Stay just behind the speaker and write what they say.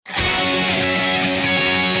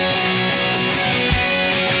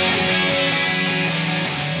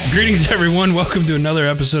Greetings, everyone. Welcome to another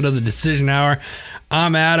episode of the Decision Hour.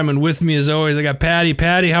 I'm Adam, and with me, as always, I got Patti.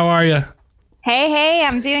 Patti, how are you? Hey,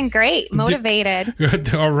 I'm doing great. Motivated.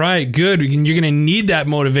 Good. All right, good. You're going to need that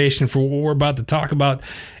motivation for what we're about to talk about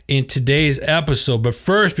in today's episode. But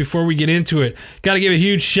first, before we get into it, got to give a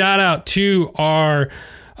huge shout out to our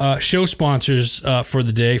show sponsors for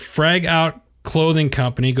the day, Frag Out Clothing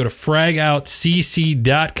Company. Go to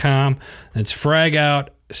fragoutcc.com. That's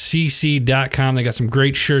fragoutcc.com. They got some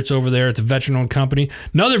great shirts over there. It's a veteran-owned company.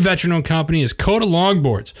 Another veteran-owned company is Coda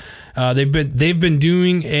Longboards. They've been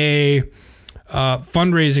doing a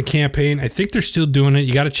fundraising campaign. I think they're still doing it.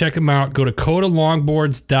 You got to check them out. Go to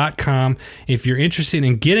codalongboards.com. If you're interested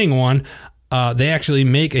in getting one, they actually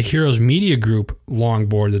make a Heroes Media Group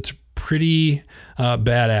longboard that's pretty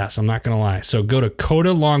badass. I'm not going to lie. So go to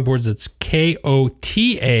Coda Longboards. That's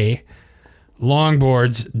KOTA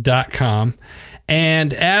longboards.com.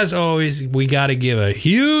 And as always, we got to give a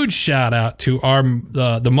huge shout out to our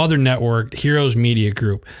the mother network, Heroes Media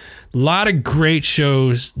Group. A lot of great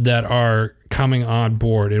shows that are coming on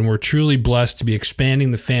board, and we're truly blessed to be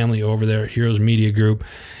expanding the family over there at Heroes Media Group.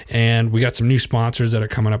 And we got some new sponsors that are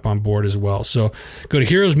coming up on board as well. So go to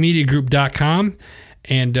heroesmediagroup.com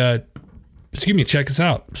and check us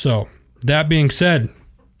out. So that being said,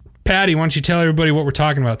 Patti, why don't you tell everybody what we're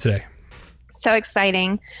talking about today? So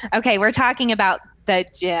exciting. Okay, we're talking about the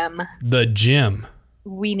gym. The gym.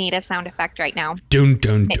 We need a sound effect right now. Dun,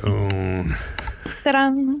 dun, dun.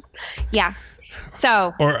 Ta-dum. Yeah.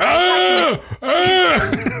 So. Or, or, oh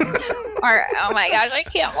my gosh, I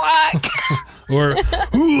can't walk. Or,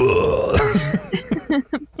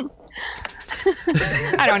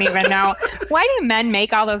 I don't even know. Why do men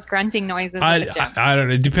make all those grunting noises at the gym? I don't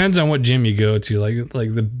know. It depends on what gym you go to.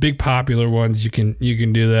 Like the big popular ones, you can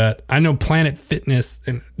do that. I know Planet Fitness,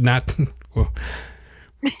 and not well,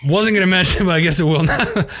 wasn't going to mention, but I guess it will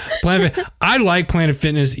not. I like Planet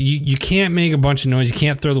Fitness. You can't make a bunch of noise. You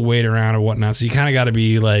can't throw the weight around or whatnot. So you kind of got to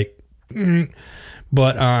be like,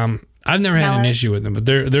 but I've never had an issue with them. But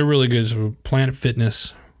they're really good. So Planet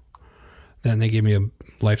Fitness. Then they gave me a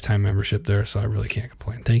lifetime membership there, so I really can't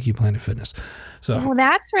complain. Thank you, Planet Fitness. So, well,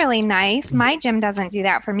 that's really nice. My gym doesn't do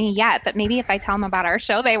that for me yet, but maybe if I tell them about our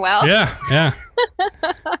show, they will. Yeah.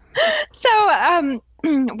 So,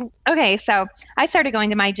 okay, so I started going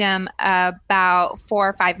to my gym about 4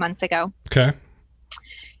 or 5 months ago. Okay.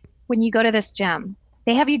 When you go to this gym,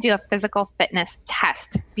 they have you do a physical fitness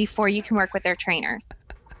test before you can work with their trainers.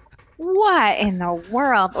 What in the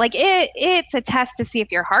world? Like it's a test to see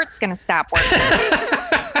if your heart's going to stop working.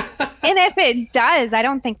 And if it does, I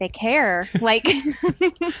don't think they care. Like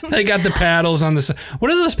they got the paddles on the side. What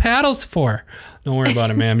are those paddles for? Don't worry about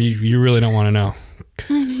it, ma'am. You really don't want to know.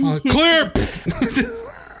 Clear.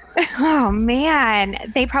 Oh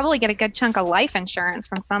man, they probably get a good chunk of life insurance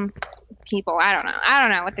from some people. I don't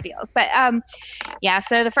know what the deal is. But yeah,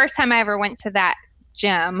 so the first time I ever went to that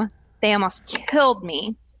gym, they almost killed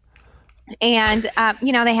me. And,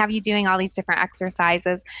 they have you doing all these different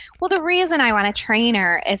exercises. Well, the reason I want a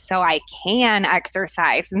trainer is so I can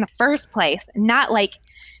exercise in the first place. It's not like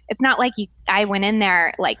I went in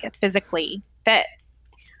there like physically fit.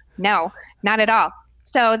 No, not at all.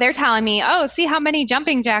 So they're telling me, oh, see how many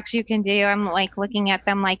jumping jacks you can do. I'm like looking at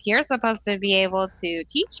them like, you're supposed to be able to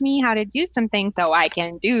teach me how to do something so I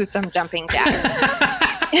can do some jumping jacks.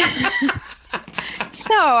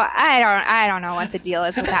 So I don't know what the deal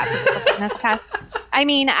is with that fitness test. I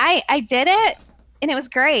mean, I did it and it was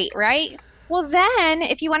great, right? Well, then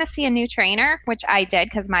if you want to see a new trainer, which I did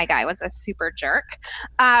because my guy was a super jerk,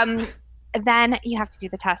 then you have to do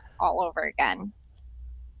the test all over again.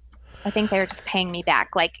 I think they were just paying me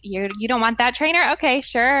back. Like, you don't want that trainer? Okay,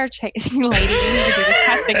 sure. Lady, you need to do the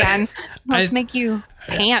test again. Let's make you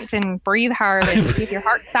pant and breathe hard and see if your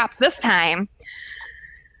heart stops this time.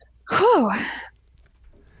 Whew.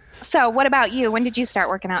 So what about you? When did you start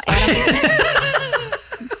working out, Adam?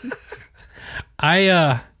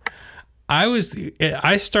 I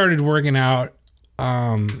started working out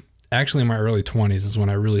actually in my early 20s is when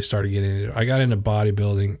I really started getting into it. I got into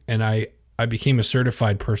bodybuilding and I became a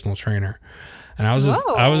certified personal trainer. And I was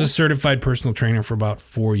a certified personal trainer for about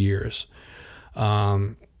 4 years.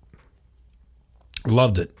 Loved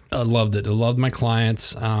it. I loved my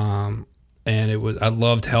clients. And I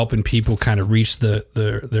loved helping people kind of reach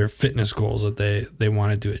their fitness goals that they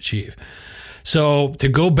wanted to achieve. So to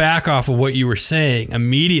go back off of what you were saying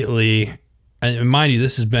immediately, and mind you,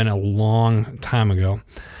 this has been a long time ago,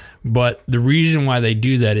 but the reason why they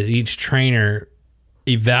do that is each trainer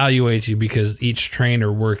evaluates you because each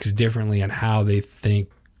trainer works differently on how they think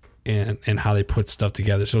and how they put stuff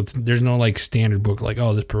together. So there's no like standard book like,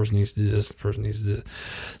 oh, this person needs to do this, this person needs to do this.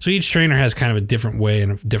 So each trainer has kind of a different way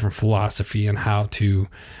and a different philosophy on how to,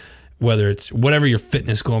 whether it's whatever your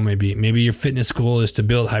fitness goal may be. Maybe your fitness goal is to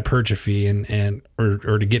build hypertrophy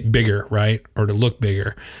or to get bigger, right? Or to look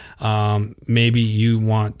bigger. Maybe you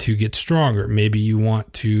want to get stronger. Maybe you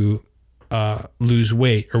want to lose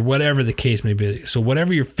weight, or whatever the case may be. So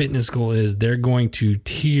whatever your fitness goal is, they're going to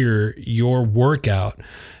tier your workout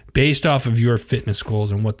based off of your fitness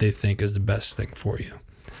goals and what they think is the best thing for you.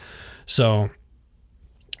 So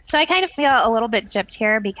I kind of feel a little bit gypped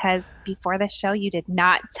here because before the show, you did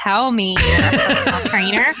not tell me you're a personal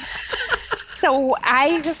trainer. So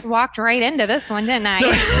I just walked right into this one, didn't I?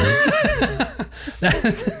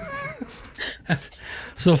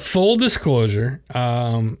 So full disclosure,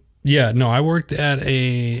 I worked at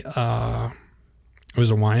it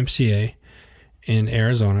was a YMCA in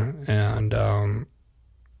Arizona, and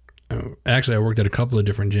actually I worked at a couple of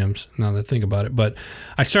different gyms now that I think about it, but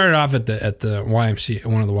I started off at the YMCA,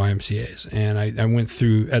 one of the YMCAs, and I went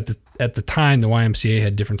through at the time the YMCA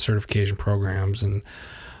had different certification programs, and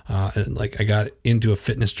like I got into a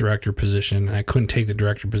fitness director position, and I couldn't take the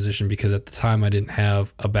director position because at the time I didn't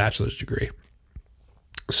have a bachelor's degree.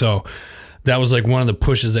 So that was like one of the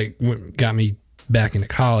pushes that got me back into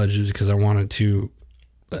college, is because I wanted to.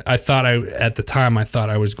 At the time I thought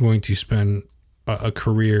I was going to spend a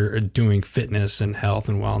career doing fitness and health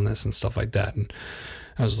and wellness and stuff like that, and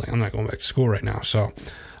I was like, I'm not going back to school right now. So,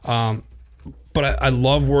 but I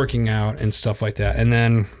love working out and stuff like that. And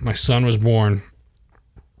then my son was born,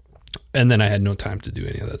 and then I had no time to do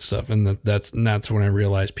any of that stuff. And that's when I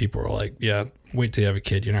realized people were like, yeah, wait till you have a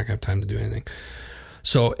kid, you're not gonna have time to do anything.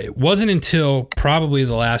 So it wasn't until probably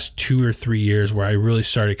the last 2 or 3 years where I really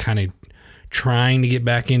started kind of trying to get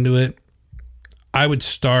back into it. I would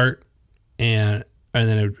start and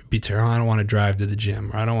then it would be terrible. I don't want to drive to the gym,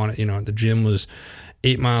 or I don't want to, the gym was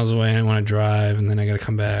 8 miles away. I didn't want to drive, and then I got to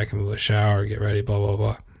come back and shower, get ready, blah,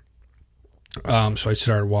 blah, blah. So I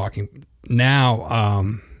started walking. Now,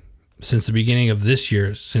 since the beginning of this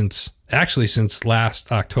year, since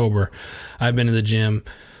last October, I've been in the gym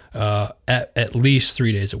at least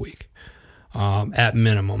 3 days a week, at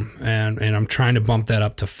minimum, and I'm trying to bump that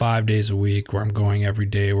up to 5 days a week, where I'm going every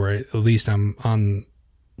day, where at least I'm on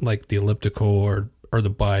like the elliptical or the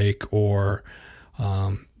bike, or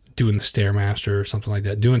doing the Stairmaster or something like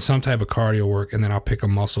that, doing some type of cardio work, and then I'll pick a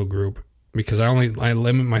muscle group, because I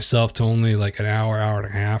limit myself to only like an hour and a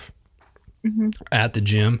half at the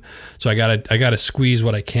gym. So I gotta squeeze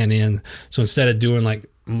what I can in. So instead of doing like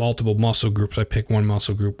multiple muscle groups, I pick one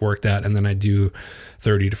muscle group, work that, and then I do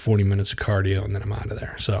 30 to 40 minutes of cardio, and then I'm out of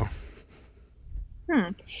there. So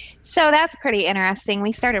that's pretty interesting.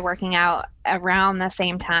 We started working out around the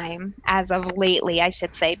same time, as of lately, I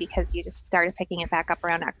should say, because you just started picking it back up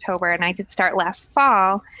around October, and I did start last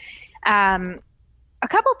fall. A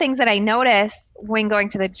couple things that I noticed when going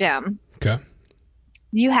to the gym. Okay.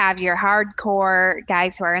 You have your hardcore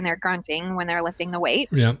guys who are in there grunting when they're lifting the weight.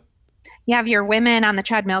 Yeah. You have your women on the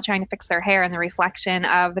treadmill trying to fix their hair in the reflection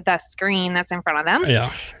of the screen that's in front of them.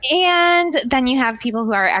 Yeah. And then you have people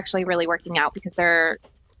who are actually really working out because they're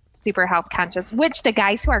super health conscious, which the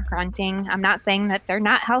guys who are grunting, I'm not saying that they're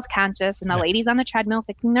not health conscious, and the ladies on the treadmill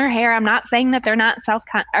fixing their hair, I'm not saying that they're not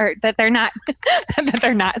that they're not that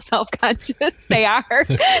they're not self-conscious. They are.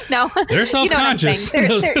 No. They're self-conscious.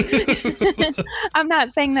 I'm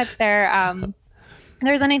not saying that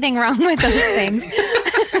there's anything wrong with those things.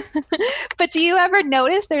 But do you ever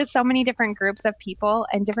notice there's so many different groups of people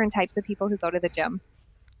and different types of people who go to the gym?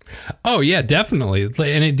 Oh yeah, definitely.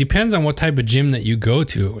 And it depends on what type of gym that you go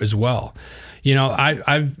to as well.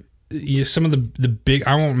 I've some of the big,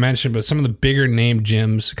 I won't mention, but some of the bigger named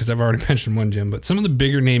gyms, because I've already mentioned one gym, but some of the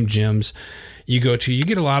bigger named gyms you go to, you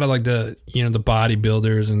get a lot of like the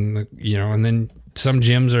bodybuilders and and then some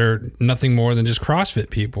gyms are nothing more than just CrossFit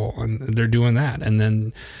people, and they're doing that. And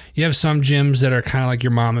then you have some gyms that are kind of like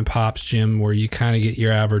your mom and pop's gym, where you kind of get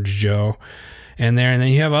your average Joe and then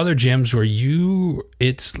you have other gyms where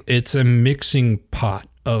it's a mixing pot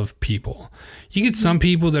of people. You get some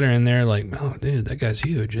people that are in there like, oh dude, that guy's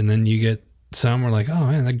huge. And then you get some where like, oh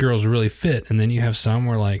man, that girl's really fit. And then you have some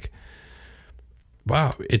where like, wow,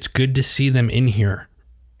 it's good to see them in here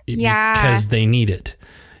because they need it.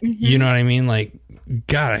 You know what I mean? Like,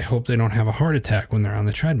 God, I hope they don't have a heart attack when they're on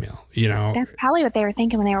the treadmill, That's probably what they were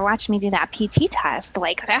thinking when they were watching me do that PT test.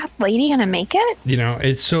 Like, that lady gonna make it?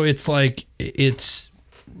 It's like,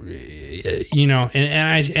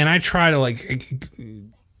 and I try to like,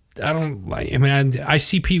 I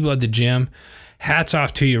see people at the gym, hats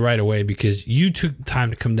off to you right away, because you took the time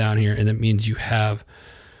to come down here, and that means you have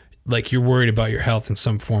like you're worried about your health in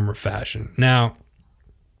some form or fashion. Now,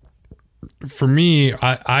 for me,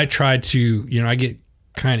 I try to, I get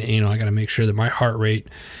kind of I got to make sure that my heart rate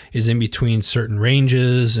is in between certain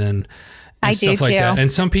ranges and stuff like that.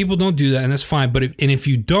 And some people don't do that, and that's fine. But if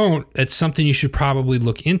you don't, it's something you should probably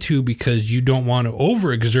look into, because you don't want to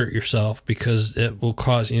overexert yourself, because it will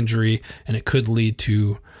cause injury and it could lead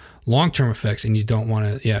to long-term effects, and you don't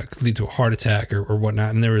want to, lead to a heart attack or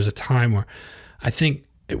whatnot. And there was a time where I think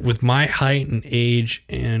with my height and age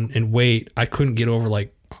and weight, I couldn't get over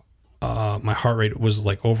like my heart rate was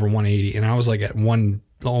like over 180, and I was like at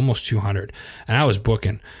almost 200, and I was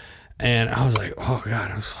booking, and I was like, oh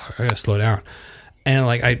God, I gotta slow down. And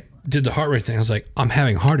like I did the heart rate thing, I was like, I'm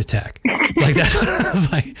having a heart attack. Like that's what I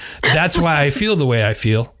was like, that's why I feel the way I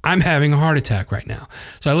feel. I'm having a heart attack right now.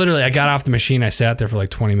 So I got off the machine, I sat there for like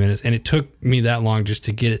 20 minutes, and it took me that long just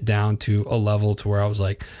to get it down to a level to where I was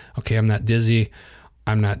like, okay, I'm not dizzy,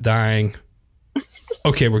 I'm not dying.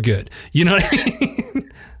 Okay, we're good. You know what I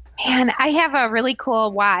mean? And I have a really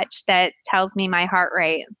cool watch that tells me my heart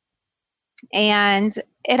rate. And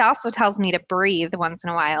it also tells me to breathe once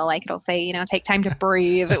in a while. Like it'll say, take time to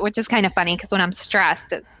breathe, which is kind of funny because when I'm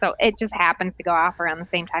stressed, it just happens to go off around the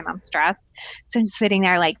same time I'm stressed. So I'm just sitting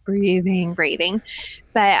there like breathing.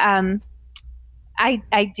 But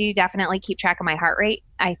I do definitely keep track of my heart rate.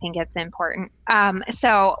 I think it's important.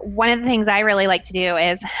 So one of the things I really like to do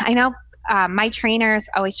is, I know my trainers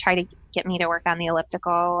always try to get me to work on the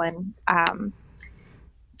elliptical and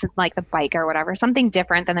like the bike or whatever, something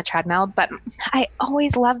different than the treadmill. But I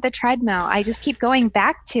always love the treadmill. I just keep going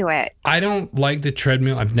back to it. I don't like the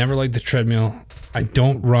treadmill. I've never liked the treadmill. I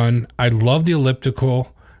don't run. I love the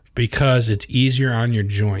elliptical because it's easier on your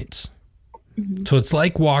joints. Mm-hmm. So it's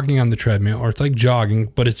like walking on the treadmill, or it's like jogging,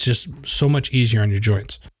 but it's just so much easier on your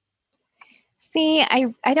joints. See,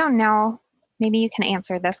 I don't know. Maybe you can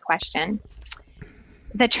answer this question.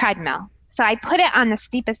 The treadmill. So I put it on the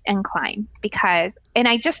steepest incline and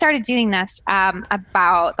I just started doing this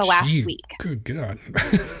about the last week. Good God.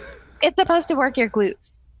 It's supposed to work your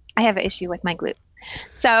glutes. I have an issue with my glutes.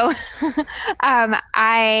 So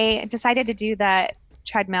I decided to do the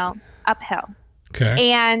treadmill uphill.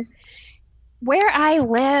 Okay. And where I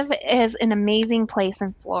live is an amazing place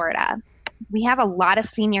in Florida. We have a lot of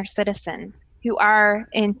senior citizens who are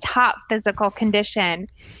in top physical condition.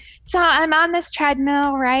 So I'm on this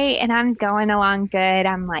treadmill, right? And I'm going along good.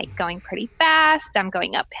 I'm like going pretty fast. I'm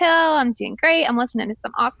going uphill. I'm doing great. I'm listening to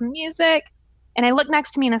some awesome music. And I look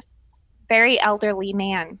next to me, and a very elderly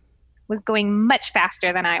man was going much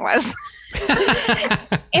faster than I was.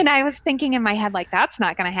 And I was thinking in my head, like, that's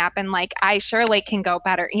not going to happen. Like, I surely can go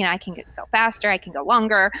better. I can go faster. I can go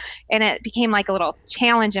longer. And it became like a little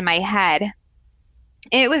challenge in my head.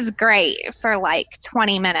 It was great for like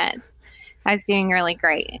 20 minutes. I was doing really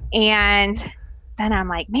great. And then I'm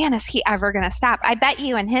like, man, is he ever going to stop? I bet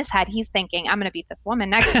you in his head, he's thinking, I'm going to beat this woman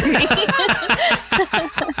next to me.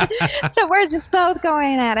 So we're just both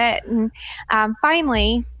going at it. And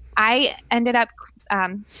finally, I ended up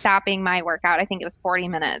stopping my workout. I think it was 40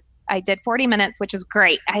 minutes. I did 40 minutes, which was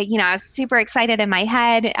great. I was super excited in my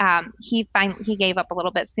head. He gave up a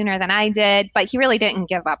little bit sooner than I did, but he really didn't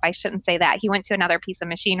give up. I shouldn't say that. He went to another piece of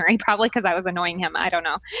machinery, probably because I was annoying him. I don't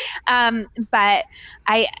know. But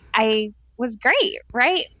I was great,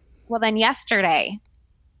 right? Well, then yesterday,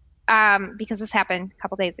 because this happened a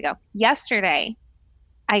couple days ago, yesterday,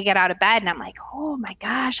 I get out of bed and I'm like, oh my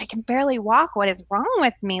gosh, I can barely walk. What is wrong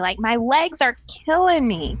with me? Like my legs are killing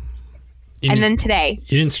me. And then today.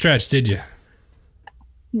 You didn't stretch, did you?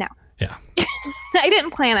 No. Yeah. I didn't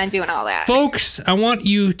plan on doing all that. Folks, I want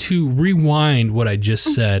you to rewind what I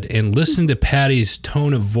just said and listen to Patty's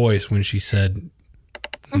tone of voice when she said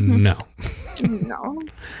no. No.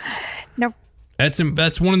 Nope.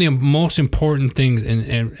 That's one of the most important things,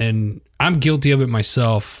 and I'm guilty of it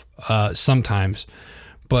myself sometimes.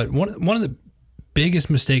 But one of the biggest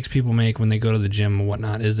mistakes people make when they go to the gym and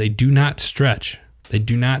whatnot is they do not stretch. They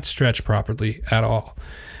do not stretch properly at all.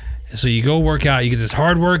 So you go work out, you get this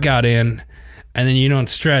hard workout in, and then you don't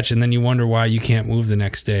stretch, and then you wonder why you can't move the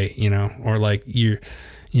next day, or like you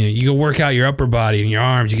go work out your upper body and your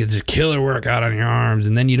arms, you get this killer workout on your arms,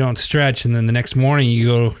 and then you don't stretch, and then the next morning you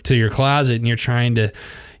go to your closet and you're trying to,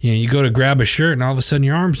 you go to grab a shirt, and all of a sudden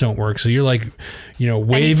your arms don't work. So you're like,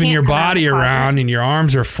 waving your body around, and your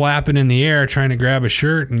arms are flapping in the air trying to grab a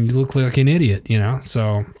shirt, and you look like an idiot,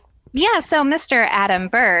 so. Yeah, so Mr. Adam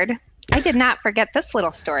Bird, I did not forget this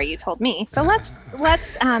little story you told me. So let's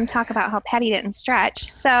talk about how Patti didn't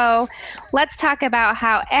stretch. So let's talk about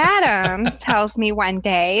how Adam tells me one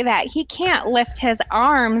day that he can't lift his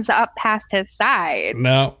arms up past his side.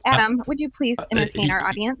 No. Adam, would you please entertain our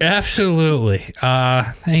audience? Absolutely.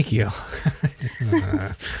 Thank you.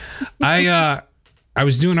 I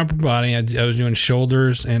was doing upper body. I was doing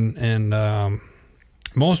shoulders and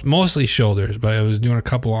mostly shoulders, but I was doing a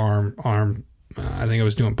couple arm. I think I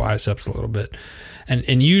was doing biceps a little bit,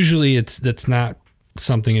 and usually that's not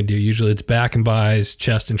something I do. Usually it's back and bis,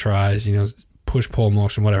 chest and tris, push pull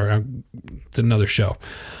motion, whatever. It's another show.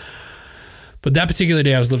 But that particular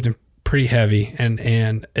day I was lifting pretty heavy,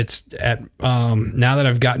 and it's at now that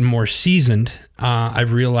I've gotten more seasoned,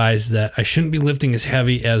 I've realized that I shouldn't be lifting as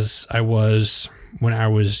heavy as I was when I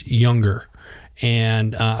was younger.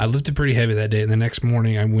 And I lifted pretty heavy that day, and the next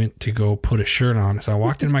morning I went to go put a shirt on. So I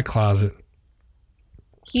walked into my closet.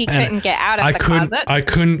 He couldn't get out of the closet. I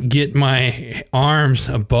couldn't get my arms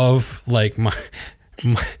above like my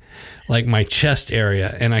chest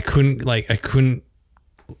area, and I couldn't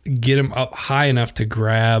get them up high enough to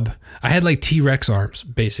grab. I had like T-Rex arms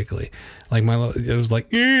basically. Like it was like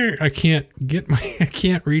I can't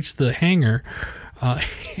reach the hanger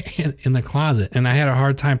in the closet, and I had a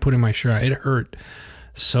hard time putting my shirt on. It hurt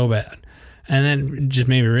so bad. And then it just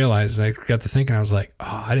made me realize, I got to thinking, I was like,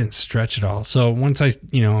 oh, I didn't stretch at all. So once I,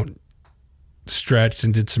 stretched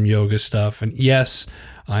and did some yoga stuff, and yes,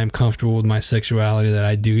 I'm comfortable with my sexuality that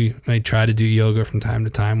I try to do yoga from time to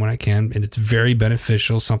time when I can, and it's very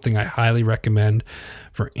beneficial, something I highly recommend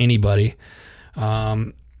for anybody.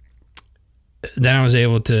 Then I was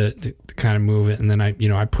able to kind of move it, and then I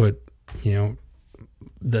put,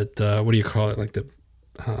 that, what do you call it? Like the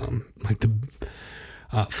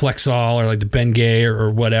Flexol or like the Bengay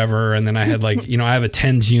or whatever, and then I had like I have a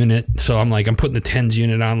tens unit, so I'm putting the tens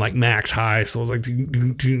unit on like max high, so I was like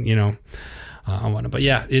I want to, but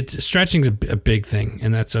yeah, stretching's a big thing,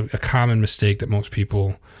 and that's a common mistake that most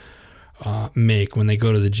people make when they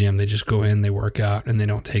go to the gym. They just go in, they work out, and they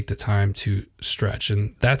don't take the time to stretch,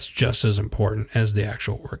 and that's just as important as the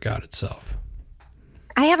actual workout itself.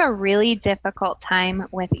 I have a really difficult time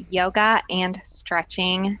with yoga and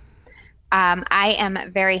stretching. I am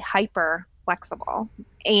very hyper flexible,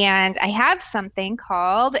 and I have something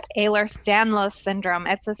called Ehlers-Danlos syndrome.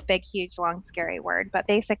 It's this big, huge, long, scary word, but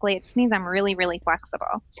basically it just means I'm really, really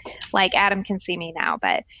flexible. Like Adam can see me now,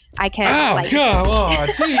 but I can. Oh, God, oh,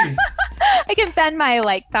 jeez. I can bend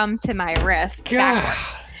my thumb to my wrist backward.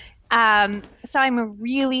 So I'm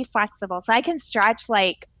really flexible. So I can stretch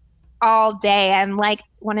all day. I'm like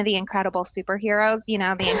one of the Incredible superheroes, the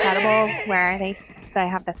Incredibles, where they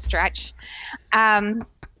have the stretch.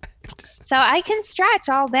 So I can stretch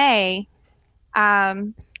all day,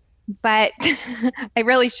 but I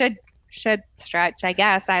really should stretch, I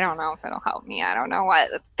guess. I don't know if it'll help me. I don't know what.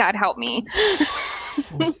 God help me.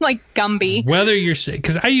 Like Gumby. Whether you're,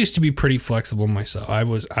 because I used to be pretty flexible myself. I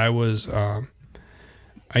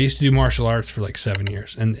used to do martial arts for like 7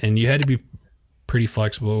 years, and you had to be pretty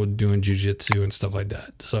flexible with doing jiu-jitsu and stuff like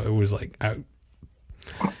that. So it was like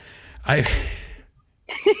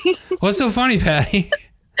What's so funny, Patti?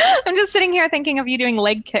 I'm just sitting here thinking of you doing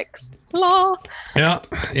leg kicks. Lol. Yeah.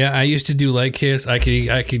 I used to do leg kicks. I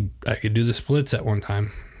could do the splits at one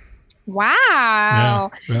time.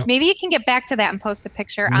 Wow. Yeah. Maybe you can get back to that and post a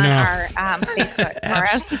picture on our Facebook for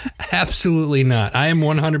us. Absolutely not. I am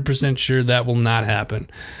 100% sure that will not happen.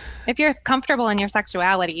 If you're comfortable in your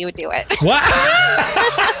sexuality, you would do it. What?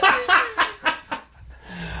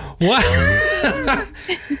 What?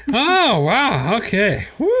 Oh, wow. Okay.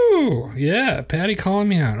 Woo. Yeah. Patti calling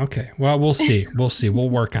me out. Okay. Well, we'll see. We'll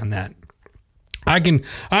work on that. I can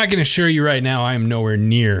assure you right now, I am nowhere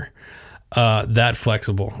near that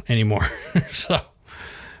flexible anymore. So,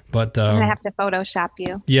 but I'm gonna have to Photoshop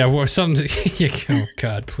you. Yeah. Well, something. Oh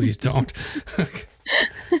God, please don't.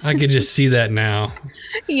 I could just see that now.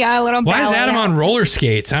 Yeah, a little. Why is Adam on roller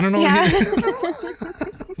skates? I don't know. Yeah.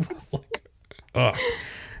 Oh.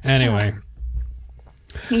 Anyway.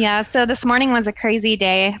 Yeah, so this morning was a crazy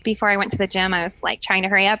day. Before I went to the gym, I was trying to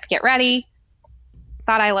hurry up, get ready.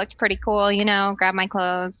 Thought I looked pretty cool, grab my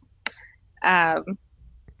clothes, grab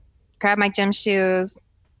my gym shoes,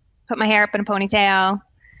 put my hair up in a ponytail,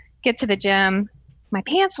 get to the gym. My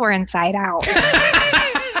pants were inside out.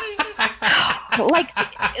 like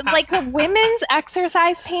the women's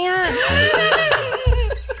exercise pants.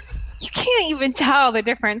 You can't even tell the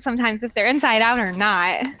difference sometimes if they're inside out or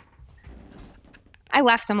not. I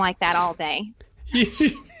left them like that all day.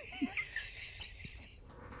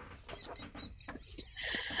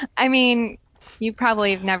 I mean, You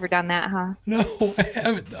probably have never done that, huh? No, I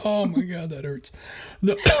haven't. Oh my God, that hurts.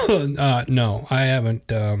 No, no, I haven't.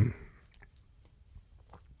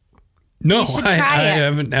 No, I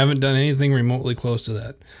haven't done anything remotely close to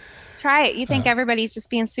that. Try it. You think everybody's just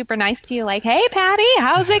being super nice to you, like, "Hey, Patty,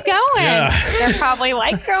 how's it going?" Yeah. They're probably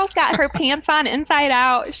like, "Girl's got her pants on inside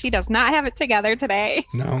out. She does not have it together today."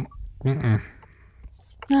 No,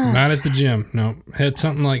 not at the gym. No, had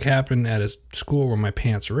something like happen at a school where my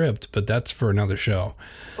pants ripped, but that's for another show.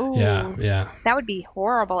 Ooh, yeah. That would be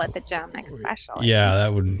horrible at the gym, especially. Yeah,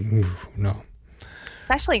 that would. No.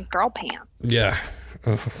 Especially girl pants. Yeah.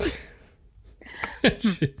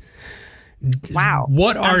 Wow.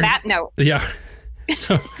 On that note. Yeah.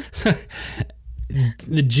 So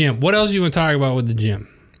the gym. What else do you want to talk about with the gym?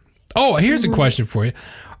 Oh, here's a question for you.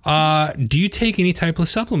 Do you take any type of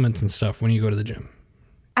supplements and stuff when you go to the gym?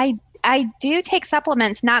 I do take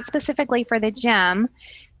supplements, not specifically for the gym,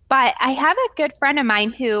 but I have a good friend of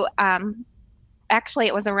mine who actually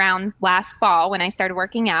it was around last fall when I started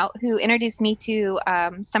working out, who introduced me to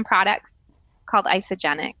some products called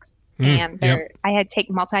Isogenics. And I had to take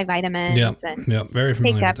multivitamins. Yep, very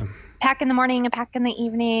familiar with them. Pack in the morning, a pack in the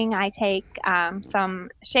evening. I take some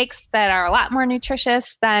shakes that are a lot more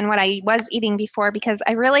nutritious than what I was eating before, because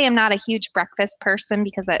I really am not a huge breakfast person,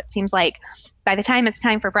 because it seems like by the time it's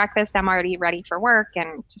time for breakfast, I'm already ready for work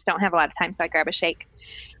and just don't have a lot of time, so I grab a shake.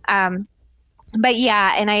 But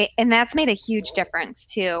yeah, and that's made a huge difference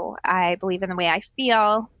too. I believe in the way I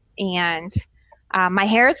feel, and my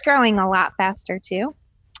hair is growing a lot faster too.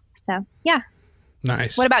 So yeah.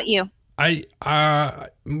 Nice. What about you? I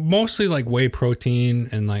mostly like whey protein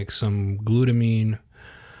and like some glutamine.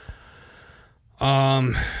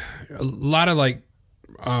 A lot of like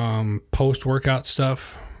post workout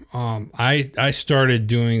stuff. I started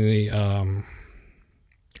doing the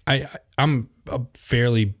I'm a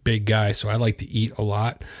fairly big guy, so I like to eat a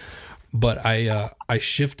lot, but I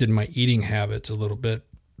shifted my eating habits a little bit.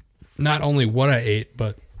 Not only what I ate,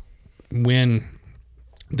 but when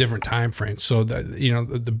different time frames. So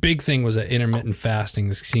the big thing was that intermittent fasting.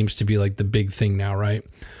 This seems to be like the big thing now, right?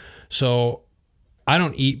 So I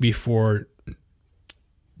don't eat before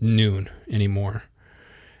noon anymore,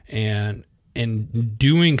 and in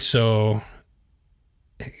doing so,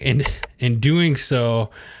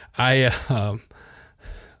 I'll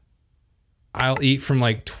eat from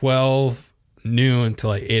like 12 noon to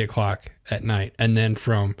like 8 o'clock at night, and then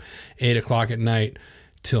from 8 o'clock at night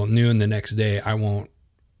till noon the next day, I won't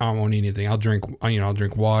eat anything. I'll drink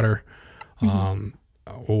water,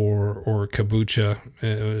 or kombucha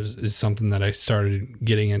is something that I started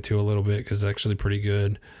getting into a little bit because it's actually pretty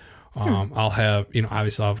good. I'll have,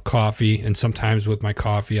 obviously I'll have coffee, and sometimes with my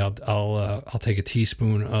coffee, I'll take a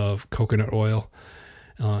teaspoon of coconut oil,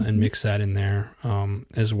 and mix that in there,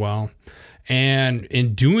 as well. And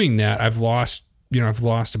in doing that, I've lost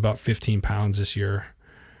about 15 pounds this year.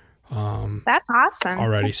 That's awesome.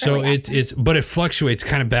 Already. That's so really awesome. But it fluctuates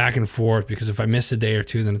kind of back and forth, because if I miss a day or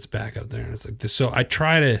two, then it's back up there. And it's like this. So I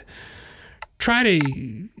try to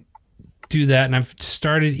do that. And I've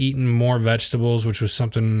started eating more vegetables, which was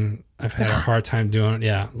something I've had a hard time doing.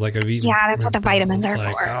 Yeah. Like I've eaten. Yeah. That's what the vitamins are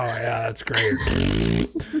like, for. Oh yeah, that's great.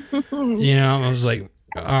 I was like,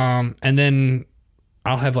 and then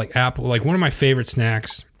I'll have like apple, like one of my favorite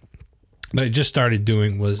snacks that I just started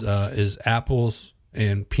doing is apples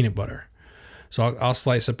and peanut butter. So I'll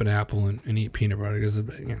slice up an apple and eat peanut butter, because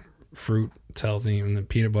fruit, it's healthy, and the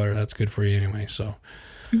peanut butter, that's good for you anyway. So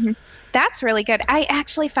that's really good. I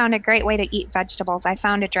actually found a great way to eat vegetables. I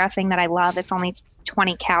found a dressing that I love. It's only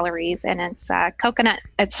 20 calories, and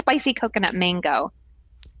it's spicy coconut mango.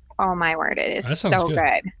 Oh my word, it is so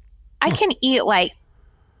good. I can eat like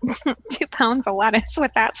 2 pounds of lettuce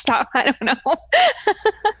with that stuff. I don't know.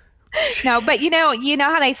 No, but you know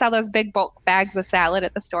how they sell those big bulk bags of salad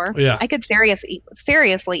at the store? Yeah. I could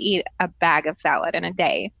seriously eat a bag of salad in a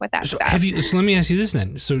day with that stuff. So let me ask you this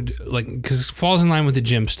then. So like, because it falls in line with the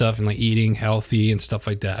gym stuff and like eating healthy and stuff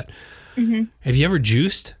like that. Mm-hmm. Have you ever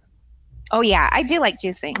juiced? Oh yeah, I do like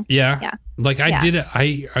juicing. Yeah. Yeah. Like I did it.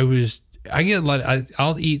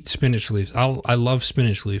 I'll eat spinach leaves. I love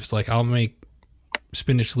spinach leaves. Like I'll make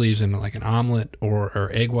spinach leaves in like an omelet or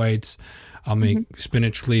egg whites. I'll make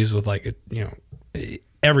spinach leaves with like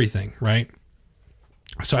everything, right?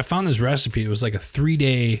 So I found this recipe. It was like a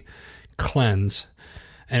 3-day cleanse,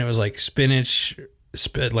 and it was like spinach,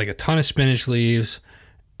 like a ton of spinach leaves,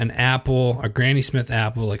 an apple, a Granny Smith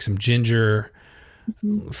apple, like some ginger,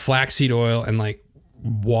 flaxseed oil, and like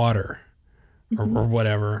water or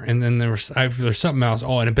whatever. And then there's something else.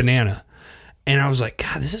 Oh, and a banana. And I was like,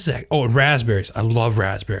 God, this is that. Oh, and raspberries. I love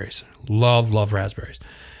raspberries. Love raspberries.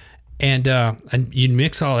 And you'd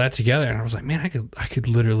mix all that together, and I was like, man, I could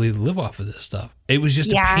literally live off of this stuff. It was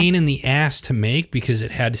just a pain in the ass to make because it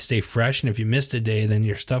had to stay fresh, and if you missed a day, then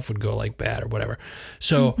your stuff would go like bad or whatever.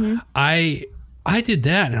 So I did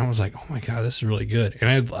that, and I was like, oh my God, this is really good.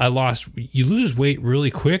 And you lose weight really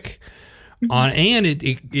quick and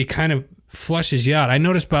it kind of flushes you out. I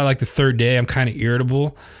noticed by like the third day, I'm kind of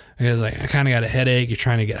irritable. Because like I kind of got a headache. You're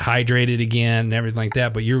trying to get hydrated again and everything like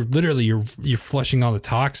that. But you're flushing all the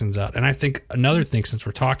toxins out. And I think another thing, since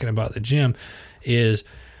we're talking about the gym, is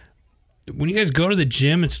when you guys go to the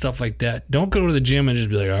gym and stuff like that, don't go to the gym and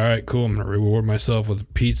just be like, all right, cool, I'm gonna reward myself with a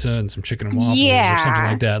pizza and some chicken and waffles or something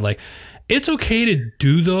like that. Like, it's okay to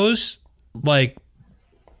do those, like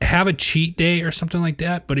have a cheat day or something like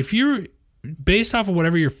that. But if you're based off of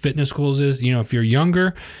whatever your fitness goals is, if you're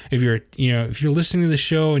younger, if you're listening to the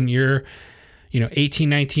show and you're, 18,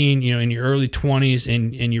 19, in your early 20s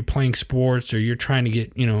and you're playing sports, or you're trying to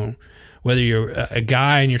get, whether you're a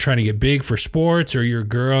guy and you're trying to get big for sports, or you're a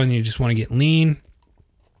girl and you just want to get lean,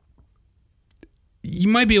 you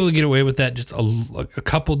might be able to get away with that just a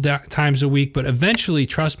couple times a week, but eventually,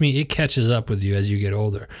 trust me, it catches up with you as you get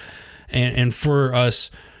older. And for us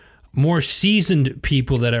more seasoned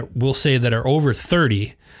people that are over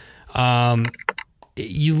 30,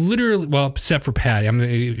 you literally, well, except for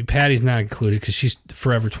Patty. Patty's not included because she's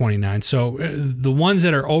forever 29. So the ones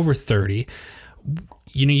that are over 30,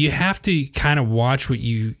 you have to kind of watch what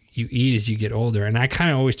you eat as you get older. And I kind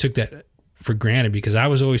of always took that for granted because I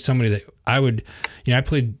was always somebody that I would, I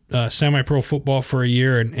played semi-pro football for a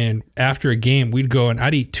year, and after a game, we'd go and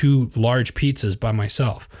I'd eat 2 large pizzas by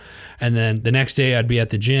myself. And then the next day I'd be at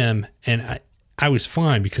the gym, and I was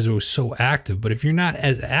fine because it was so active. But if you're not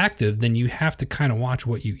as active, then you have to kind of watch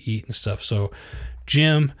what you eat and stuff. So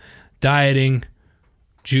gym, dieting,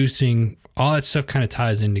 juicing, all that stuff kind of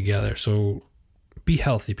ties in together. So be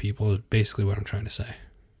healthy, people, is basically what I'm trying to say.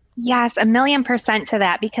 Yes, 1,000,000% to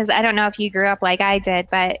that, because I don't know if you grew up like I did,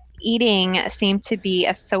 but eating seemed to be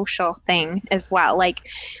a social thing as well. Like,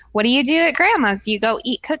 what do you do at grandma's? You go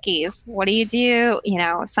eat cookies. What do you do?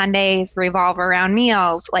 Sundays revolve around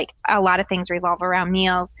meals. Like, a lot of things revolve around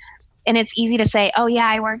meals. And it's easy to say, oh yeah,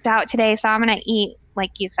 I worked out today, so I'm going to eat,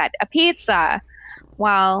 like you said, a pizza.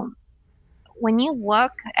 Well, when you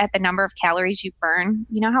look at the number of calories you burn,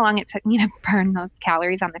 you know how long it took me to burn those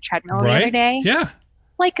calories on the treadmill the other day? Yeah.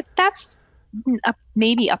 Like, that's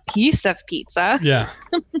maybe a piece of pizza. Yeah.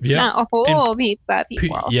 Not a whole pizza,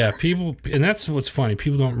 people. People, and that's what's funny.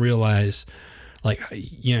 People don't realize, like,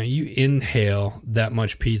 you inhale that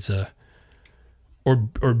much pizza or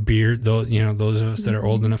beer, those of us that are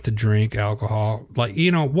old enough to drink alcohol, like,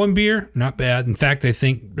 one beer, not bad. In fact, I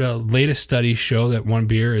think the latest studies show that one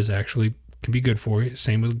beer can be good for you.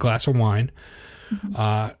 Same with a glass of wine.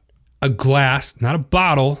 A glass, not a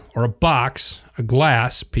bottle or a box, a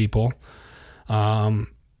glass, people. Be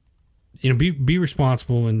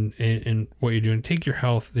responsible in what you're doing. Take your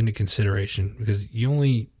health into consideration, because you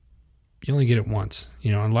only get it once.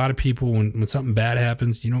 A lot of people, when something bad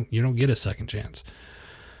happens, you don't get a second chance.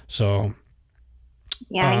 So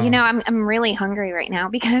yeah, I'm really hungry right now,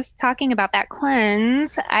 because talking about that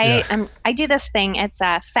cleanse, I do this thing. It's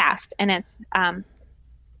a fast, and it's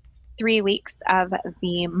 3 weeks of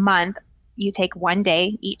the month. You take one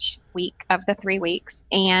day each week of the 3 weeks,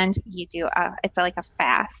 and you do it's like a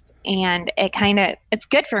fast, and it's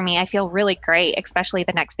good for me. I feel really great, especially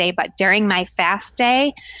the next day. But during my fast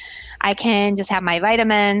day, I can just have my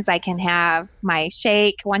vitamins. I can have my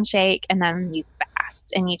one shake, and then you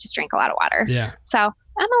fast and you just drink a lot of water. Yeah. So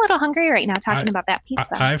I'm a little hungry right now talking about that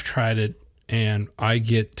pizza. I've tried it, and I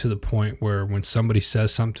get to the point where when somebody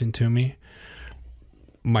says something to me,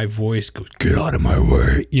 my voice goes, "Get out of my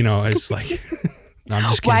way!" It's like, no, I'm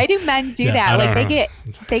just kidding. Why do men do that? Like,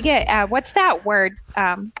 they get what's that word?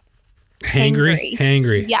 Hangry.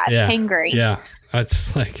 Hangry. Yes, yeah. hangry. Yeah, it's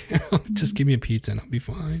just like, just give me a pizza and I'll be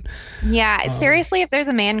fine. Yeah, seriously, if there's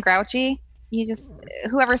a man grouchy,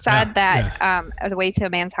 whoever said that the way to a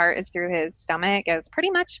man's heart is through his stomach is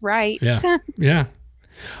pretty much right. Yeah. Yeah.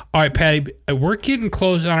 All right, Patty, we're getting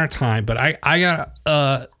close on our time, but I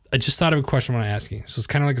just thought of a question I want to ask you. So it's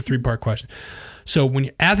kind of like a 3-part question. So when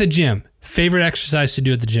you're at the gym, favorite exercise to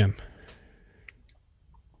do at the gym?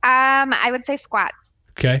 I would say squats.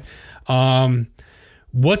 Okay.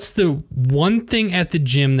 What's the one thing at the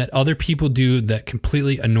gym that other people do that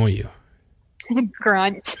completely annoy you?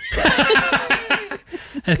 Grunt.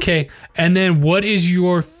 Okay. And then what is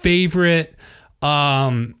your favorite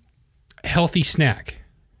healthy snack?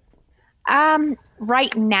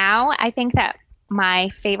 Right now, I think that my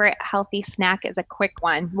favorite healthy snack is a quick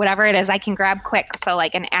one. Whatever it is, I can grab quick. So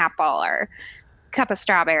like an apple or cup of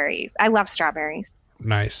strawberries. I love strawberries.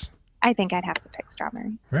 Nice. I think I'd have to pick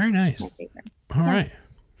strawberries. Very nice. My favorite. All right.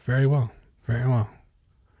 Very well. Very well.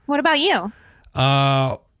 What about you?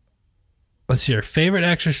 Let's see. Our favorite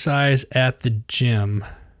exercise at the gym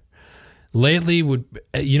lately would,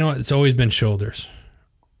 it's always been shoulders.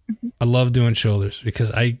 I love doing shoulders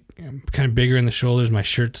because I'm kind of bigger in the shoulders. My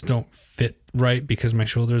shirts don't fit right because my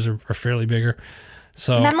shoulders are fairly bigger.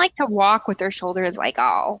 So and then like to walk with their shoulders like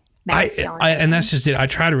all and that's just it. I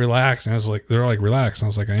try to relax, and I was like, they're like, relax, and I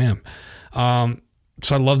was like, I am.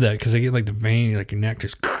 So I love that because I get like the vein, like your neck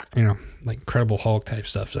just, like Incredible Hulk type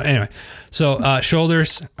stuff. So anyway,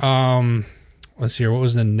 shoulders. Let's see here. What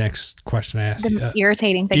was the next question I asked you?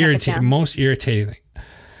 Irritating thing. At the gym. Most irritating thing.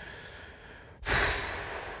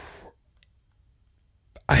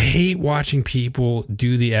 I hate watching people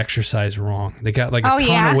do the exercise wrong. They got like a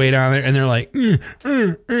ton of weight on there, and they're like,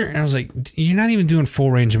 and I was like, you're not even doing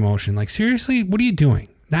full range of motion. Like, seriously, what are you doing?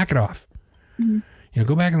 Knock it off. Mm-hmm.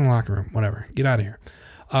 Go back in the locker room, whatever. Get out of here.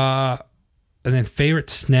 And then favorite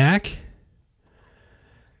snack?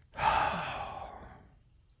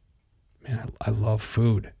 Man, I love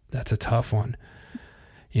food. That's a tough one.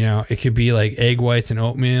 It could be like egg whites and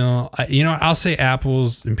oatmeal. I'll say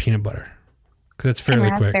apples and peanut butter. That's fairly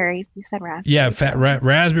quick. Raspberries. You said raspberries. Yeah,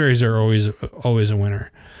 raspberries are always a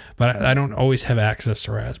winner. But I don't always have access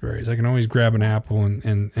to raspberries. I can always grab an apple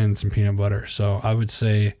and some peanut butter. So I would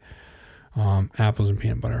say apples and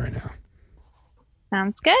peanut butter right now.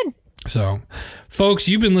 Sounds good. So, folks,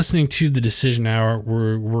 you've been listening to the Decision Hour.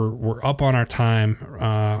 We're up on our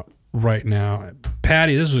time right now.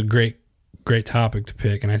 Patti, this was a great topic to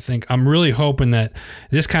pick, and I think I'm really hoping that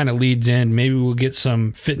this kind of leads in. Maybe we'll get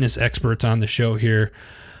some fitness experts on the show here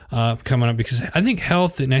coming up, because I think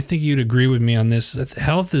health, and I think you'd agree with me on this,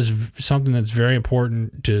 health is something that's very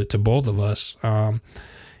important to both of us,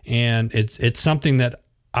 and it's something that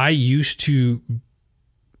I used to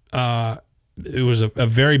it was a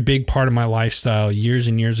very big part of my lifestyle years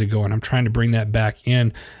and years ago, and I'm trying to bring that back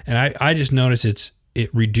in, and I just noticed it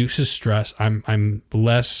reduces stress. I'm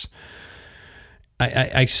less.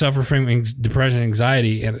 I suffer from depression and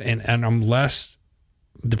anxiety, and I'm less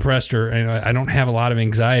depressed, and I don't have a lot of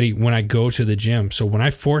anxiety when I go to the gym. So when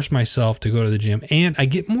I force myself to go to the gym, and I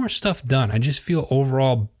get more stuff done, I just feel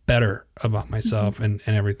overall better about myself and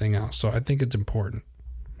everything else. So I think it's important.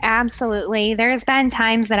 Absolutely. There's been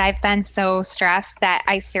times that I've been so stressed that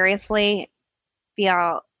I seriously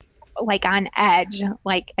feel like on edge,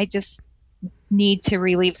 like I just need to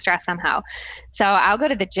relieve stress somehow. So I'll go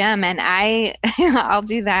to the gym and I'll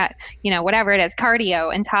do that, whatever it is,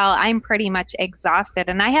 cardio, until I'm pretty much exhausted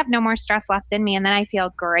and I have no more stress left in me. And then I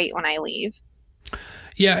feel great when I leave.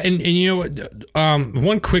 Yeah. And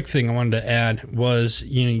one quick thing I wanted to add was,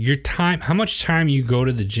 your time, how much time you go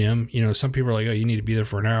to the gym. Some people are like, oh, you need to be there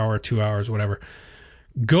for an hour, 2 hours, whatever.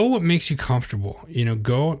 Go what makes you comfortable.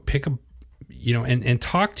 Go pick a and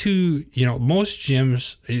talk to, most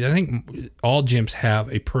gyms, I think all gyms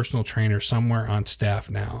have a personal trainer somewhere on staff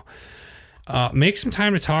now. Make some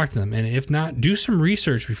time to talk to them. And if not, do some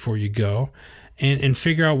research before you go and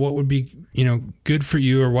figure out what would be, good for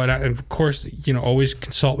you or what. And of course, always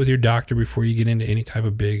consult with your doctor before you get into any type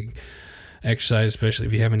of big exercise, especially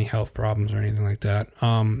if you have any health problems or anything like that.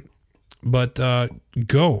 But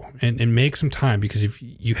go and make some time, because if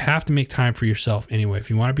you have to make time for yourself anyway, if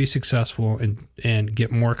you want to be successful and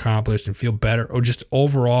get more accomplished and feel better, or just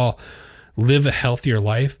overall live a healthier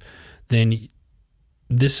life, then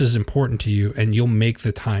this is important to you and you'll make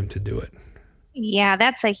the time to do it. Yeah,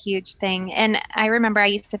 that's a huge thing. And I remember I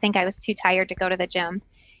used to think I was too tired to go to the gym.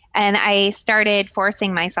 And I started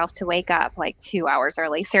forcing myself to wake up like 2 hours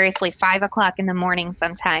early, seriously, 5 o'clock in the morning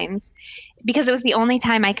sometimes, because it was the only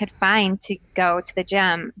time I could find to go to the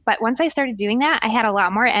gym. But once I started doing that, I had a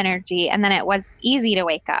lot more energy, and then it was easy to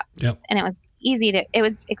wake up. Yep. And it was easy to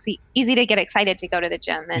get excited to go to the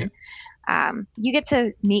gym. And you get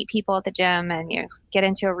to meet people at the gym, and you get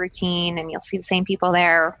into a routine, and you'll see the same people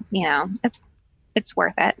there. It's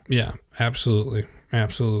worth it. Yeah, absolutely.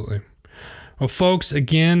 Absolutely. Well, folks,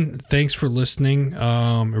 again, thanks for listening.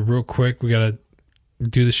 Real quick, we got to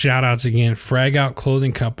do the shout outs again. Frag Out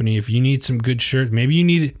Clothing Company. If you need some good shirts, maybe you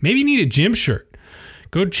need a gym shirt,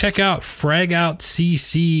 go check out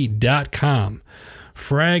fragoutcc.com.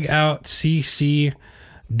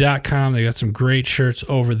 fragoutcc.com. They got some great shirts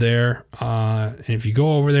over there. And if you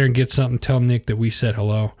go over there and get something, tell Nick that we said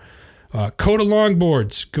hello. Coda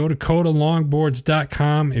Longboards. Go to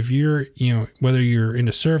codalongboards.com. If you're, whether you're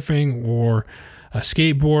into surfing or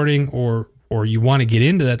skateboarding or or you want to get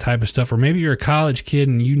into that type of stuff, or maybe you're a college kid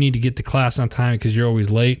and you need to get to class on time because you're always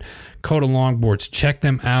late, Coda Longboards, check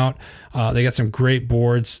them out. They got some great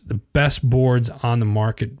boards, the best boards on the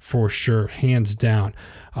market for sure, hands down.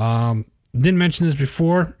 Didn't mention this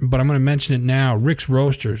before, but I'm going to mention it now. Rick's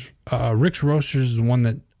Roasters. Rick's Roasters is the one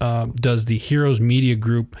that does the Heroes Media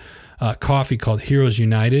Group coffee called Heroes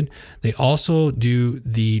United. They also do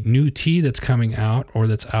the new tea that's coming out, or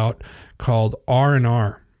that's out, called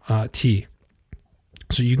R&R tea.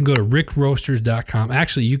 So you can go to rickroasters.com.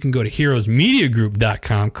 Actually, you can go to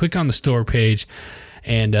heroesmediagroup.com, click on the store page,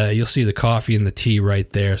 and you'll see the coffee and the tea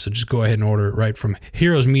right there. So just go ahead and order it right from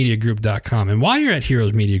heroesmediagroup.com. And while you're at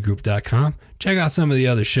heroesmediagroup.com, check out some of the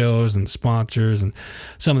other shows and sponsors and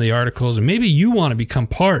some of the articles. And maybe you want to become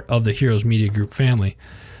part of the Heroes Media Group family.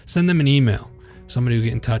 Send them an email. Somebody will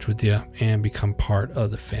get in touch with you and become part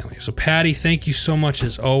of the family. So Patti, thank you so much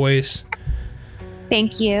as always.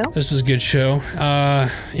 Thank you. This was a good show.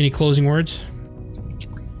 Any closing words?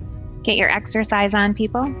 Get your exercise on,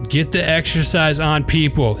 people. Get the exercise on,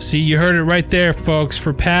 people. See, you heard it right there, folks.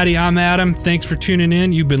 For Patti, I'm Adam. Thanks for tuning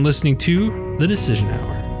in. You've been listening to The Decision Hour.